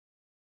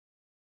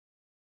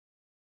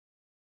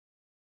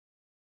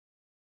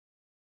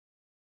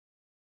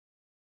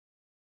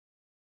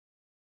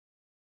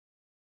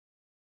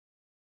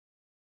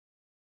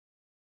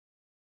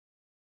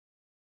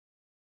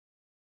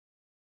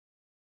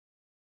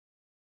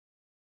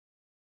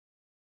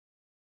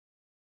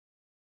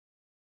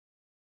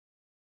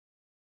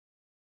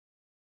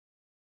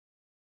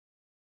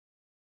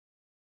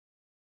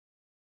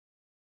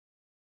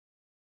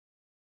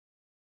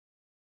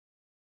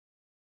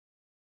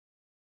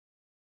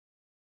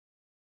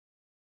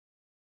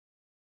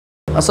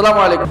আসসালামু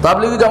আলাইকুম।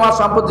 তাবলিগি জামাত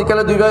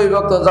সাম্প্রতিককালে দুই ভাগে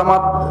বিভক্ত।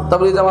 জামাত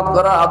তাবলিগি জামাত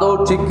করা আদৌ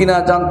ঠিক কিনা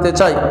জানতে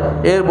চাই,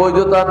 এর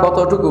বৈধতা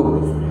কতটুকু?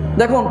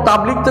 দেখুন,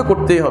 তাবলিগ তো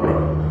করতেই হবে।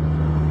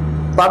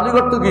 তাবলিগ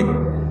অর্থ কি?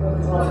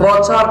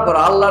 প্রচার করা,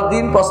 আল্লাহর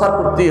দিন প্রচার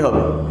করতেই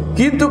হবে।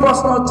 কিন্তু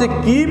প্রশ্ন হচ্ছে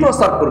কি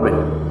প্রচার করবে?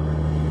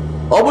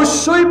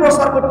 অবশ্যই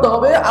প্রচার করতে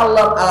হবে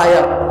আল্লাহর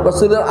আয়াত,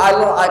 রাসূলের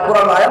আয়াত,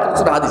 কোরআন আয়াত,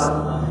 রাসূলের হাদিস।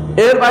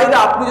 এর বাইরে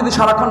আপনি যদি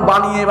সারাক্ষণ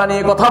বানিয়ে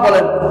বানিয়ে কথা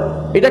বলেন,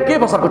 এটা কে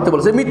প্রচার করতে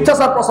বলেছে?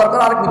 মিথ্যাচার প্রচার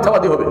করা আরেক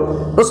মিথ্যাবাদী হবে।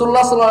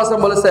 রাসূলুল্লাহ সাল্লাল্লাহু আলাইহি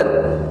ওয়াসাল্লাম বলেছেন,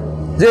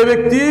 যে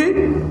ব্যক্তি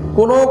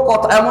কোনো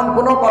কথা, এমন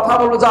কোনো কথা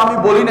বলবে যা আমি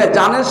বলি না,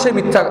 জানেন সে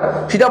মিথ্যা,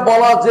 সেটা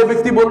বলা যে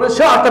ব্যক্তি বলবে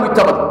সে একটা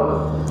মিথ্যাবাদী।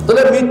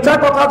 তাহলে মিথ্যা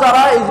কথা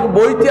যারা এই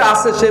বইতে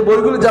আছে, সেই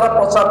বইগুলি যারা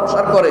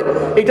প্রসার করে,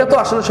 এটা তো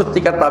আসলে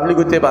সত্যিকার তাবলিগ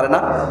হতে পারে না।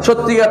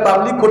 সত্যিকার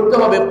তাবলিগ করতে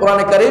হবে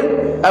কোরআনে কারীম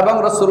এবং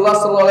রাসূলুল্লাহ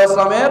সাল্লাল্লাহু আলাইহি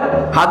ওয়াসাল্লামের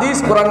হাদিস,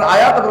 কোরআনের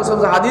আয়াত এবং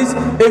রাসূলের হাদিস,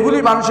 এগুলি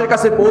মানুষের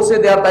কাছে পৌঁছে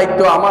দেওয়ার দায়িত্ব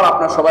আমার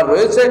আপনার সবার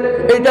রয়েছে।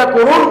 এটা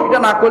করুন, এটা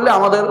না করলে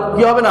আমাদের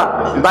কি হবে না,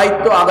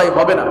 দায়িত্ব আদায়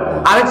হবে না।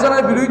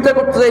 আরেকজনের বিরোধিতা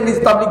করতে যাই নিজ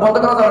তাবলিগ বন্ধ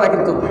করা যাবে না।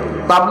 কিন্তু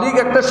তাবলিগ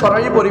একটা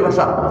শরঈ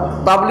পরিভাষা,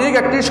 তাবলিগ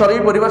একটি শরঈ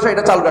পরিভাষা,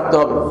 এটা চালু রাখতে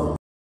হবে।